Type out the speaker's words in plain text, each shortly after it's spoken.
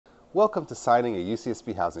Welcome to signing a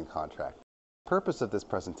UCSB housing contract. The purpose of this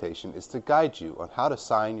presentation is to guide you on how to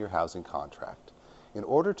sign your housing contract. In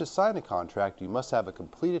order to sign a contract, you must have a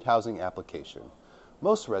completed housing application.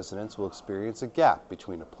 Most residents will experience a gap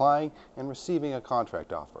between applying and receiving a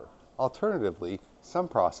contract offer. Alternatively, some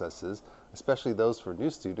processes, especially those for new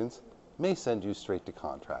students, may send you straight to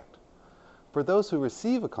contract. For those who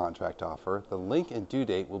receive a contract offer, the link and due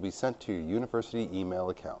date will be sent to your university email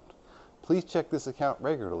account. Please check this account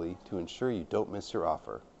regularly to ensure you don't miss your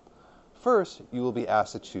offer. First, you will be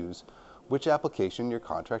asked to choose which application your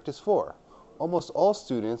contract is for. Almost all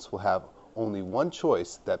students will have only one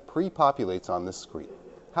choice that pre-populates on this screen.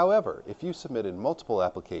 However, if you submitted multiple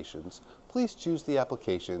applications, please choose the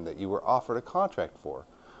application that you were offered a contract for.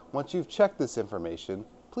 Once you've checked this information,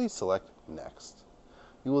 please select Next.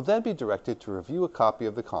 You will then be directed to review a copy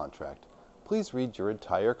of the contract. Please read your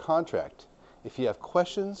entire contract. If you have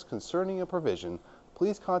questions concerning a provision,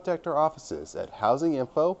 please contact our offices at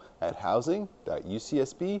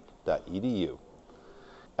housinginfo@housing.ucsb.edu.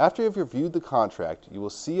 After you've reviewed the contract, you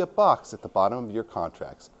will see a box at the bottom of your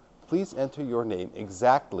contracts. Please enter your name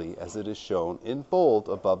exactly as it is shown in bold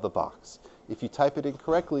above the box. If you type it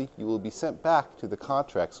incorrectly, you will be sent back to the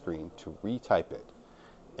contract screen to retype it.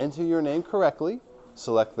 Enter your name correctly,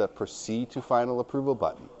 select the Proceed to Final Approval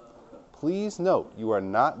button. Please note you are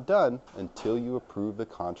not done until you approve the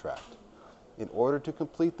contract. In order to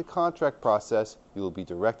complete the contract process, you will be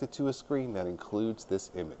directed to a screen that includes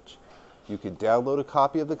this image. You can download a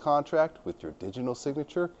copy of the contract with your digital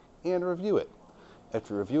signature and review it.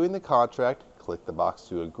 After reviewing the contract, click the box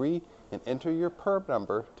to agree and enter your PERB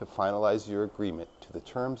number to finalize your agreement to the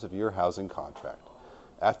terms of your housing contract.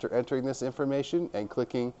 After entering this information and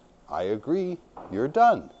clicking I agree, you're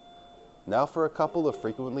done. Now for a couple of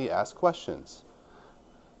frequently asked questions.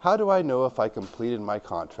 How do I know if I completed my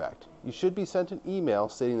contract? You should be sent an email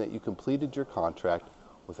stating that you completed your contract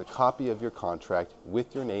with a copy of your contract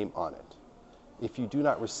with your name on it. If you do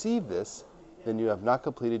not receive this, then you have not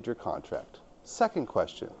completed your contract. Second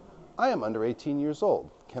question, I am under 18 years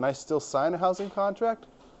old. Can I still sign a housing contract?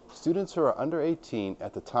 Students who are under 18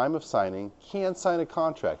 at the time of signing can sign a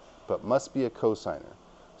contract, but must be a co-signer.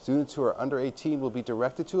 Students who are under 18 will be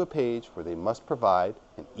directed to a page where they must provide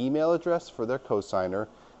an email address for their co-signer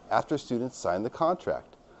after students sign the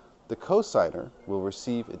contract. The co-signer will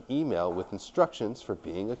receive an email with instructions for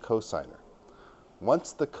being a co-signer.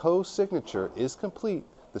 Once the co-signature is complete,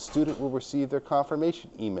 the student will receive their confirmation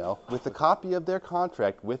email with a copy of their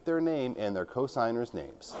contract with their name and their co-signers'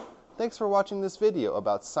 names. Thanks for watching this video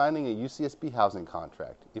about signing a UCSB housing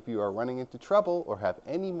contract. If you are running into trouble or have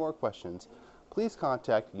any more questions, please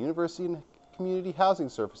contact University and Community Housing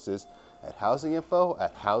Services at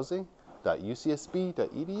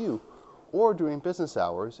housinginfo@housing.ucsb.edu or during business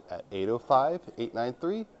hours at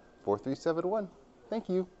 805-893-4371. Thank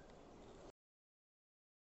you.